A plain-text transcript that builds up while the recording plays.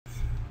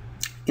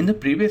In the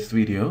previous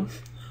videos,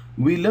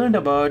 we learned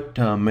about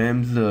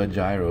MEMS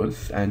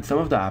gyros and some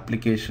of the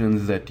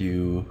applications that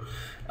you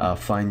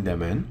find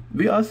them in.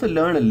 We also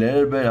learned a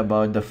little bit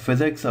about the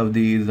physics of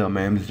these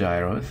MEMS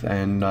gyros,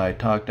 and I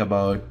talked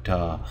about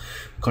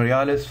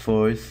Coriolis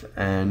force,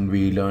 and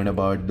we learned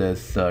about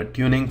this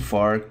tuning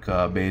fork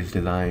based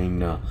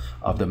design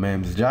of the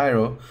MEMS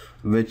gyro,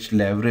 which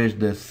leveraged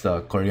this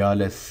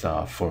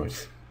Coriolis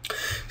force.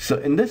 So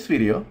in this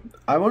video,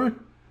 I want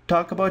to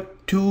talk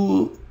about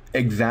two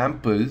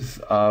examples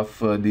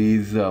of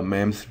these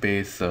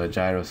MEMS-based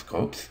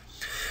gyroscopes.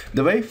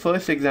 The very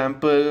first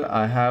example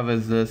I have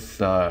is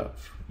this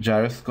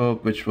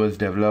gyroscope, which was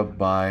developed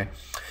by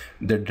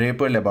the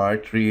Draper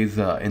Laboratories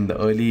in the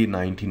early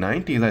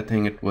 1990s. I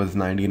think it was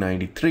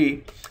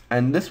 1993.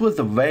 And this was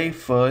the very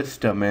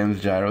first MEMS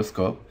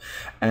gyroscope,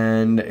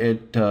 and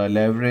it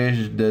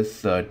leveraged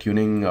this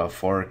tuning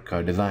fork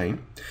design.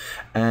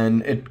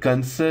 And it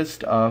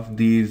consists of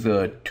these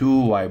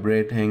two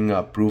vibrating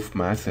proof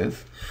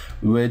masses,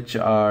 which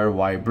are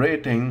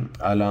vibrating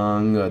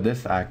along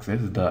this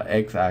axis, the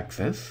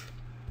x-axis,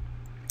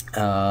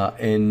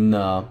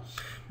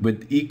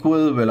 with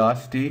equal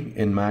velocity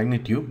in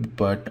magnitude,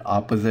 but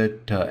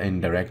opposite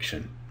in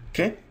direction.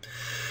 Okay.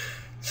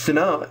 So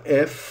now,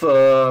 if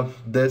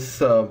this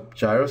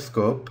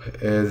gyroscope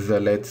is,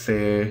 let's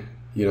say,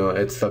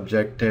 it's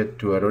subjected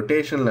to a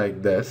rotation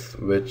like this,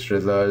 which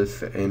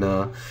results in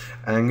a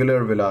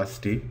angular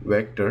velocity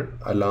vector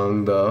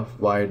along the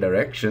y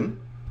direction.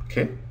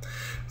 Okay.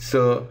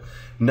 So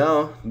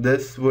now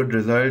this would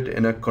result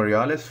in a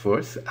Coriolis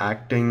force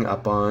acting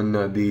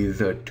upon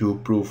these two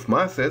proof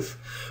masses,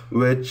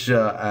 which,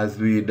 as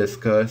we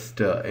discussed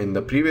in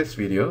the previous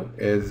video,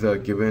 is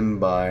given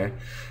by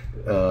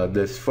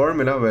this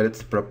formula, where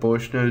it's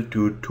proportional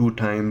to 2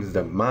 times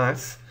the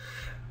mass,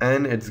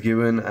 and it's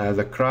given as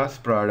a cross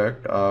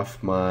product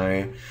of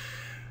my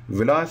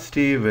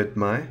velocity with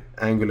my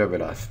angular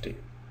velocity.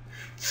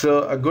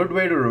 So a good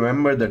way to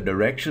remember the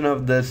direction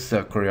of this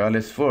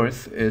Coriolis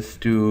force is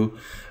to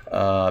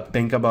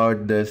think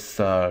about this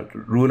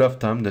rule of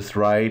thumb, this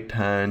right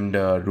hand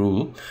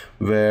rule,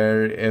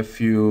 where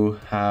if you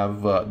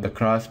have the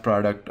cross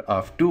product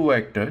of two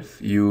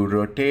vectors, you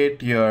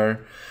rotate your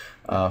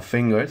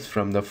fingers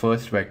from the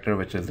first vector,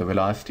 which is the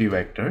velocity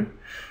vector,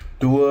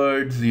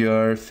 towards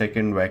your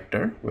second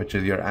vector, which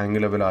is your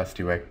angular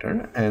velocity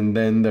vector, and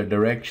then the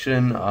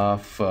direction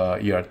of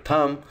your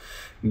thumb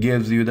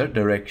gives you the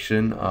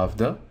direction of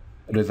the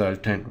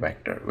resultant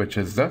vector, which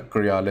is the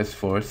Coriolis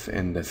force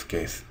in this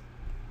case.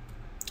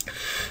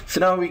 So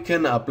now we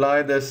can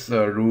apply this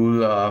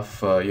rule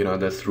of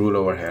this rule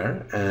over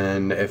here,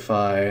 and if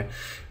I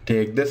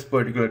take this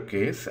particular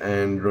case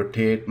and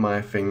rotate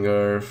my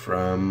finger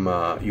from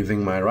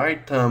using my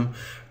right thumb,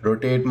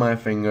 rotate my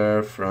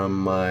finger from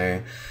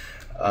my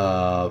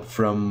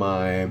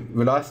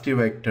velocity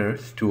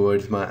vectors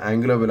towards my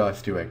angular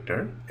velocity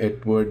vector,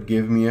 it would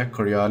give me a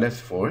Coriolis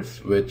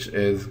force, which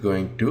is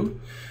going to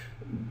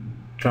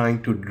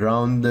trying to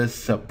drown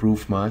this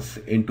proof mass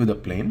into the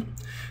plane.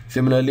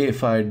 Similarly,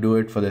 if I do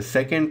it for the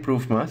second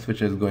proof mass,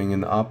 which is going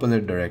in the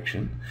opposite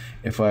direction,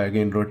 if I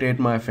again rotate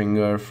my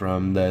finger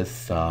from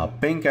this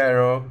pink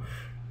arrow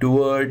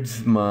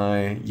towards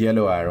my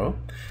yellow arrow,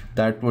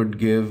 that would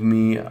give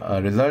me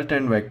a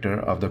resultant vector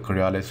of the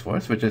Coriolis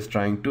force, which is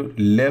trying to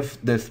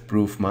lift this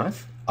proof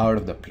mass out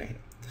of the plane.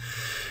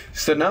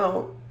 So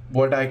now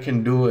what I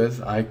can do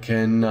is I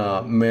can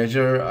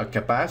measure a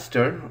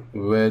capacitor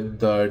with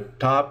the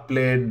top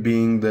plate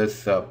being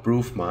this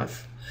proof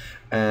mass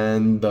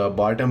and the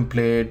bottom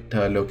plate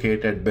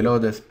located below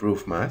this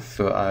proof mass.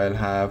 So I'll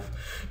have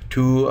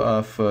two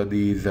of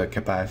these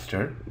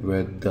capacitor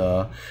with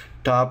the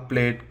top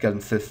plate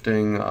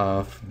consisting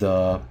of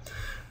the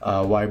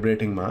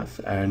vibrating mass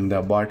and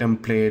the bottom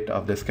plate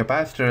of this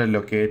capacitor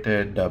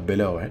located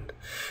below it.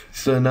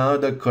 So now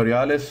the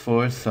Coriolis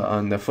force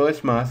on the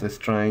first mass is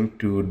trying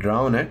to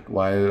drown it,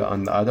 while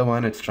on the other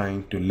one it's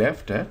trying to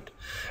lift it.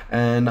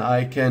 And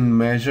I can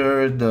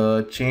measure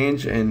the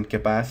change in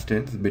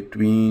capacitance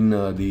between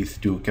these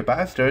two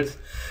capacitors,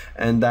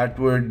 and that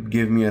would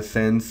give me a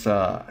sense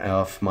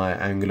of my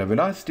angular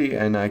velocity,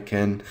 and I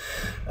can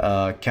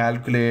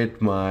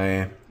calculate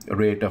my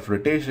rate of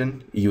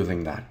rotation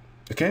using that.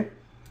 Okay.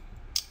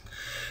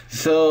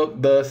 So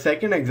the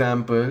second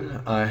example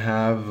I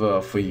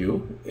have for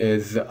you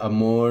is a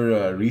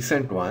more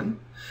recent one,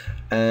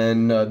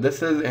 and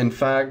this is in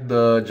fact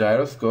the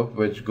gyroscope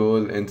which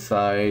goes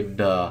inside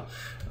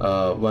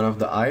one of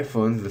the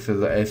iPhones. This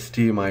is a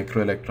ST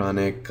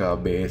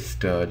microelectronic based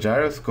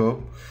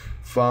gyroscope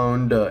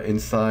found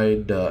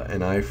inside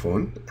an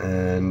iPhone,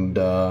 and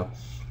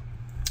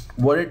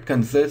what it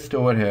consists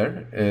over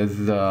here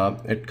is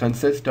it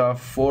consists of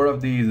 4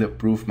 of these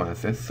proof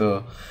masses.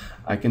 So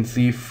I can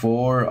see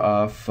 4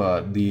 of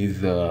these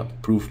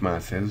proof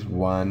masses.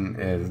 One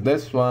is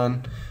this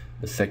one,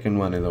 the second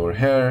one is over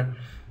here,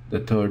 the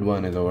third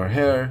one is over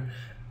here,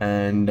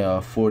 and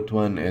fourth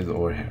one is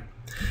over here.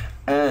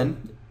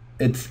 And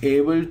it's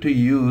able to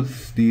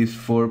use these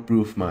 4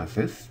 proof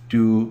masses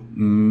to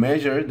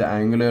measure the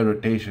angular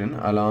rotation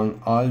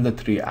along all the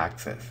 3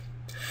 axes.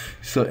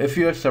 So if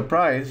you're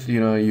surprised,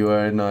 you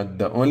are not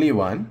the only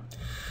one,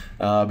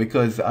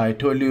 because I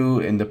told you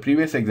in the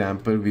previous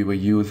example we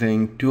were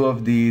using 2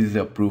 of these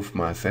proof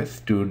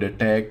masses to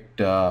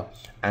detect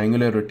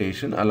angular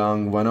rotation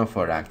along one of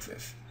our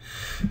axes.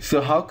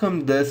 So how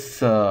come this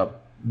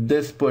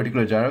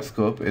particular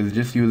gyroscope is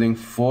just using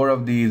 4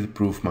 of these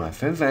proof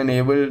masses and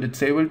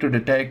it's able to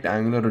detect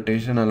angular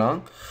rotation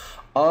along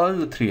all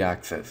the 3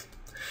 axes?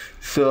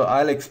 So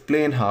I'll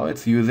explain how.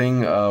 It's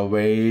using a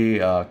very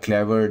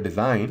clever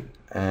design,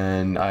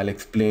 and I'll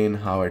explain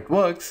how it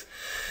works.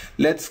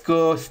 Let's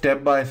go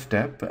step by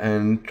step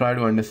and try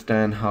to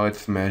understand how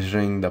it's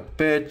measuring the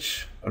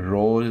pitch,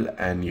 roll,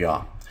 and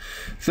yaw.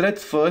 So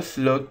let's first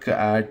look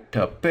at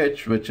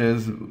pitch, which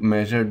is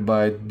measured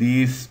by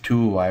these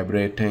 2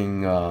 vibrating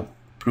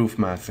proof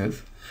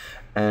masses,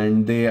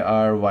 and they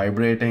are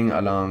vibrating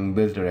along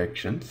this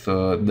direction.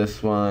 So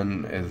this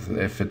one is,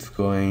 if it's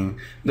going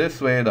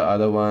this way, the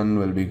other one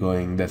will be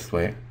going this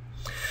way.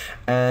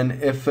 And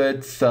if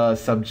it's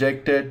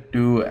subjected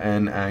to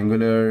an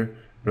angular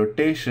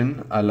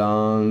rotation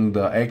along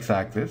the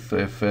x-axis, so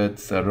if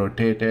it's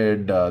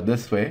rotated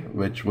this way,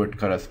 which would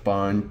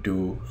correspond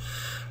to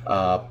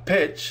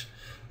pitch,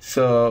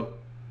 so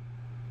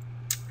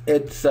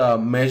it's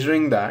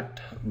measuring that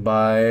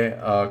by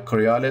a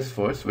Coriolis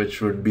force,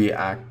 which would be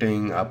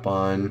acting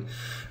upon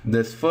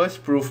this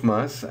first proof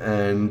mass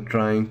and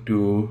trying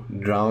to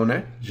drown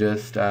it,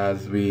 just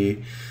as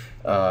we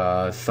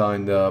saw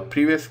in the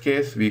previous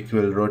case. We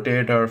will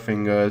rotate our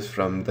fingers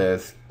from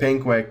this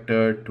pink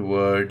vector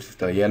towards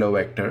the yellow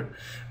vector,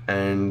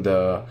 and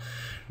the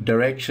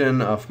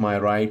direction of my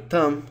right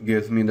thumb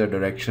gives me the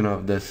direction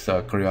of this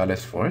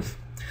Coriolis force,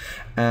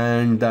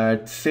 and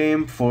that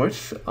same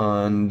force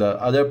on the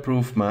other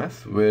proof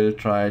mass will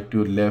try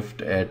to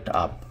lift it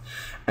up.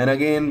 And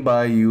again,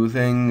 by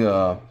using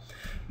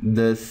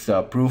this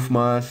proof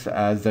mass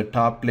as the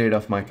top plate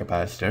of my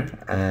capacitor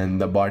and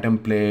the bottom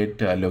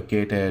plate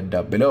located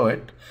below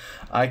it,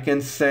 I can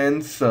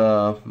sense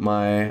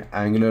my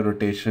angular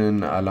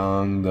rotation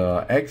along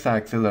the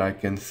x-axis, or I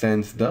can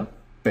sense the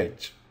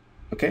pitch.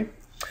 Okay,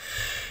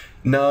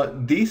 now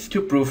these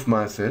 2 proof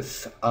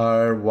masses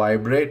are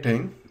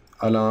vibrating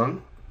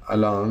along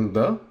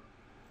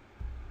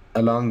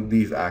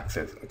these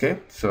axes. Okay,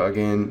 so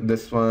again,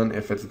 this one,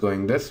 if it's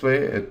going this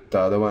way, the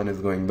other one is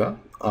going the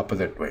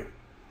opposite way.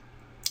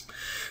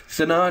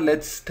 So now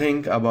let's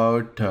think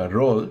about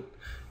roll.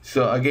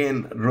 So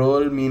again,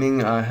 roll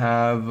meaning I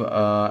have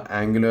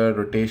angular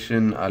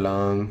rotation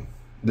along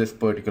this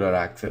particular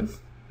axis.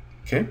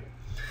 Okay,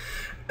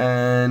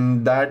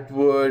 and that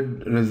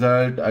would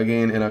result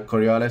again in a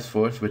Coriolis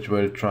force, which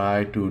will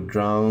try to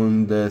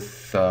drown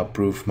this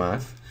proof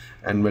mass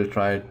and will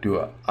try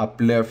to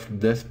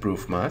uplift this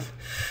proof mass.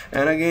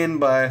 And again,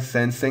 by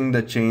sensing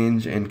the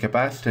change in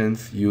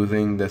capacitance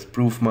using this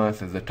proof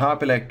mass as the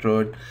top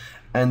electrode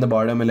and the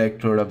bottom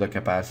electrode of the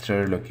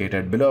capacitor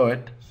located below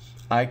it,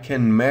 I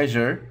can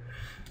measure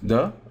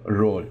the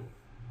roll.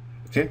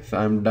 Okay, so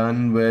I'm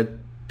done with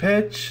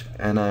pitch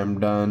and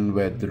I'm done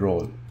with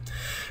roll.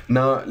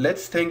 Now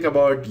let's think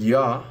about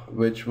yaw,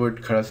 which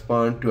would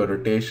correspond to a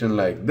rotation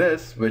like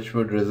this, which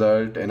would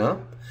result in a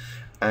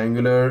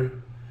angular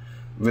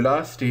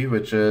velocity,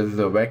 which is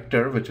the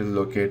vector which is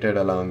located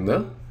along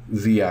the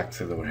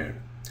z-axis over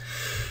here.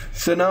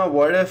 So now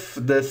what if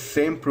this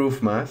same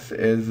proof mass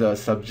is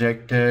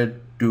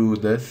subjected to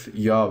this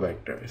yaw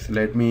vector? So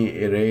let me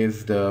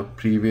erase the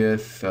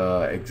previous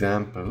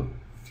example.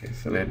 Okay,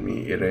 so let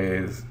me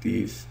erase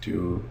these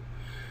 2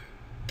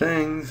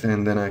 things,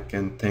 and then I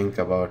can think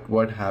about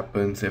what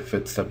happens if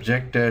it's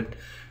subjected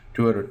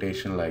to a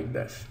rotation like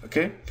this.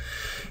 Okay,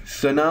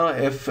 so now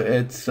if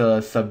it's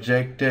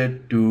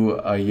subjected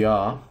to a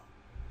yaw,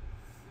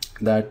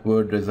 that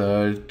would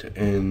result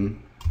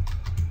in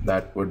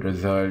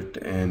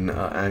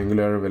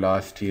angular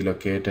velocity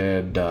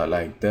located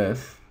like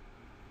this.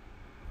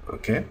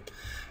 Okay,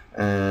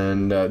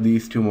 and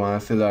these 2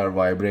 masses are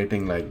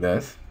vibrating like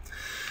this.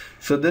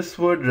 So this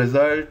would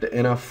result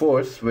in a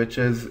force which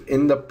is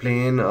in the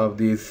plane of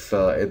these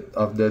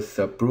this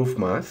proof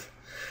mass,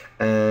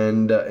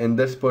 and in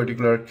this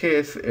particular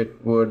case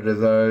it would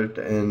result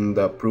in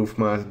the proof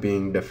mass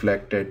being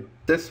deflected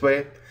this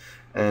way,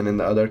 and in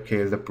the other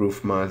case the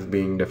proof mass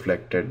being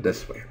deflected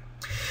this way.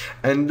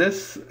 And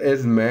this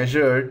is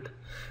measured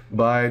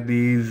by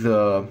these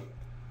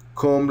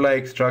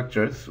comb-like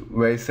structures,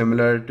 very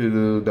similar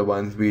to the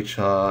ones we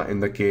saw in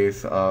the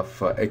case of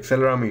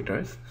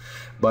accelerometers,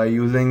 by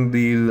using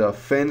these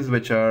fins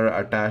which are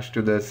attached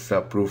to this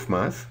proof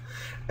mass,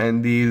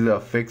 and these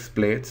fixed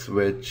plates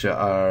which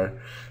are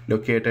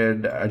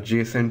located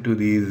adjacent to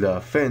these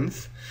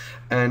fins,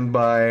 and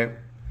by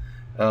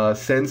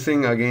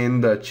sensing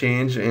again the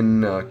change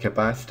in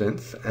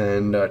capacitance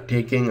and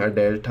taking a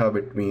delta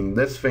between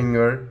this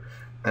finger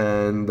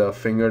and the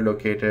finger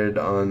located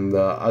on the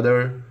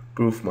other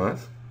proof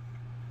mass,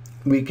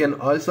 we can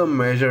also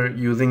measure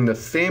using the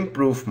same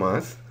proof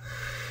mass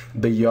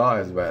the yaw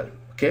as well.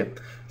 Okay,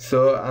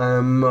 so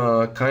I'm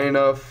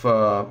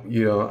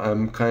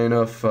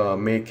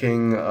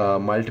making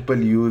multiple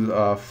use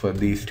of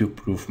these two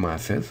proof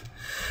masses,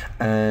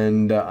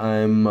 and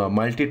I'm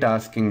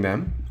multitasking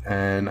them,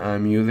 and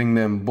I'm using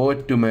them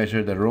both to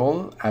measure the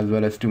roll as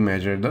well as to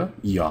measure the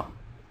yaw.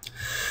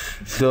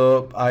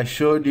 So I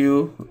showed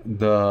you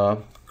the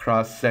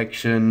cross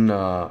section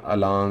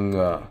along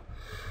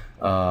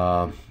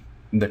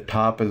the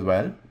top as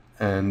well,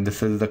 and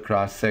this is the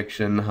cross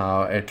section,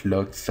 how it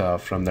looks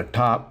from the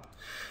top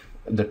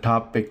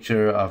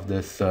picture of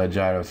this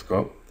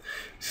gyroscope.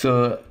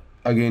 So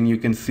again, you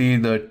can see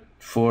the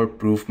 4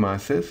 proof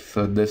masses.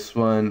 So this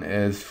one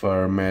is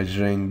for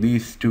measuring,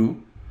 these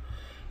two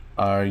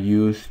are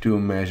used to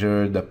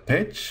measure the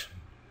pitch,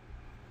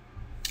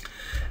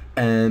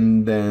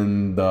 and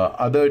then the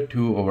other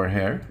 2 over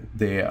here,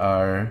 they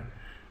are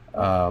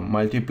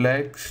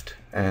multiplexed,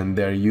 and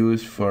they're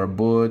used for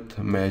both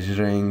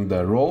measuring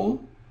the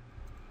roll,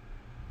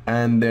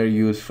 and they're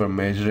used for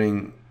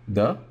measuring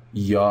the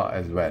yaw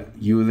as well,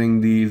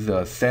 using these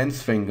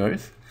sense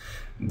fingers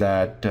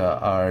that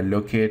are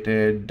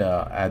located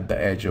at the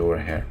edge over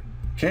here.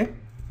 Okay,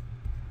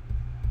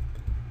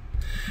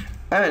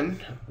 and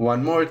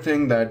one more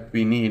thing that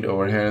we need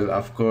over here is,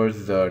 of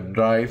course, the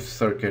drive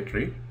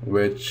circuitry,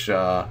 which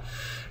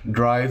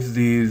drives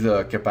these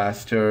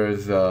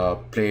capacitors,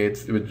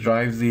 plates, which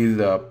drives these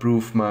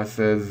proof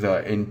masses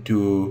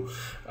into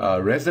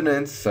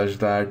resonance, such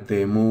that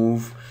they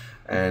move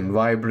and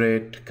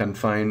vibrate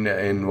confined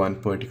in one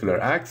particular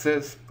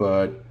axis,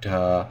 but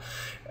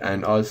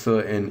and also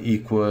in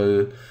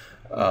equal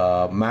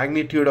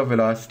magnitude of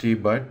velocity,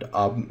 but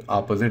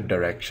opposite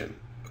direction.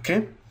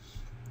 Okay,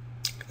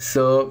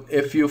 so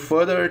if you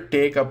further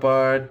take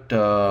apart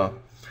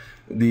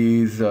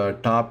these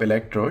top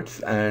electrodes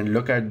and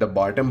look at the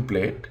bottom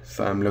plate,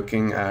 so I'm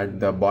looking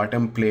at the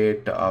bottom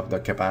plate of the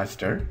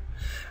capacitor,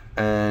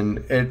 and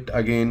it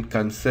again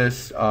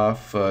consists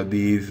of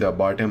these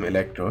bottom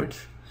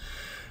electrodes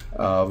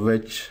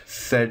which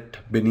sit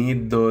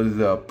beneath those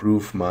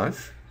proof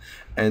mass,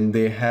 and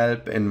they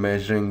help in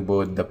measuring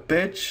both the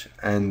pitch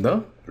and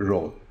the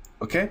roll.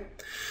 Okay,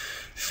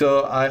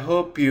 so I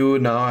hope you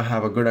now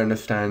have a good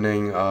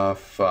understanding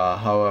of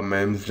how a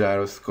MEMS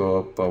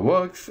gyroscope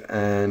works,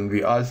 and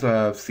we also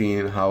have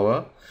seen how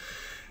a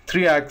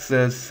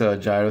 3-axis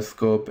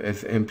gyroscope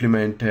is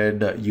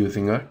implemented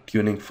using a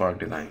tuning fork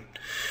design.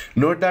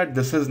 Note that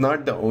this is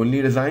not the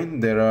only design.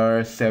 There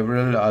are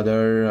several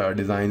other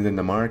designs in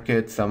the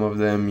market. Some of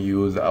them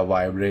use a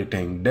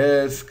vibrating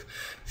disc,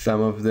 some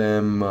of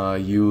them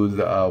use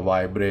a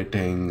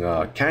vibrating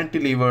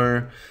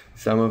cantilever,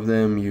 some of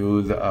them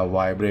use a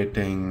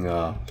vibrating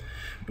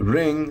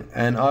ring,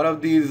 and all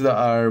of these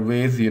are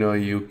ways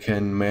you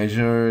can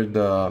measure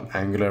the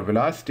angular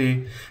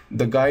velocity.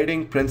 The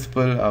guiding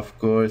principle, of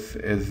course,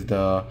 is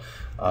the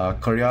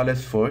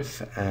Coriolis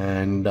force,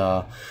 and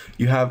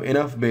you have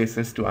enough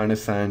basis to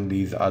understand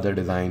these other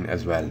design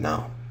as well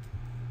now.